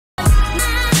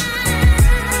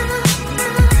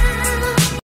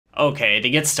Okay, to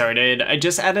get started, I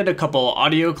just added a couple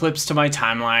audio clips to my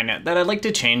timeline that I'd like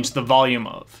to change the volume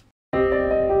of.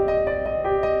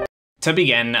 To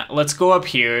begin, let's go up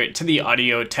here to the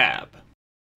Audio tab.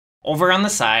 Over on the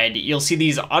side, you'll see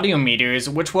these audio meters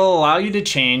which will allow you to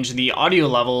change the audio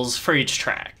levels for each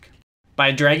track.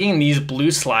 By dragging these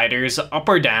blue sliders up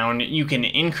or down, you can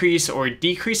increase or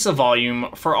decrease the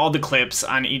volume for all the clips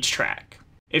on each track.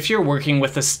 If you're working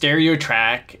with a stereo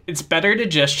track, it's better to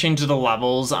just change the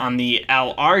levels on the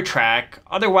LR track,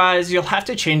 otherwise you'll have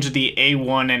to change the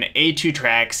A1 and A2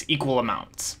 tracks equal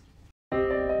amounts.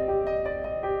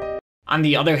 On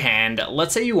the other hand,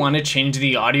 let's say you want to change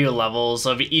the audio levels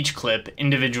of each clip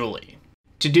individually.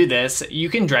 To do this, you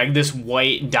can drag this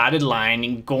white dotted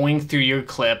line going through your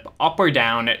clip up or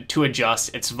down to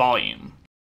adjust its volume.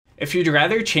 If you'd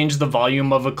rather change the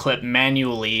volume of a clip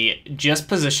manually, just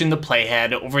position the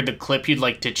playhead over the clip you'd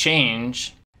like to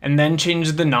change, and then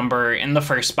change the number in the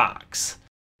first box.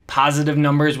 Positive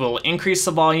numbers will increase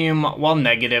the volume, while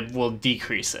negative will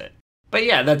decrease it. But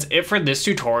yeah, that's it for this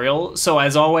tutorial, so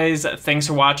as always, thanks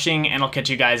for watching, and I'll catch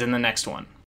you guys in the next one.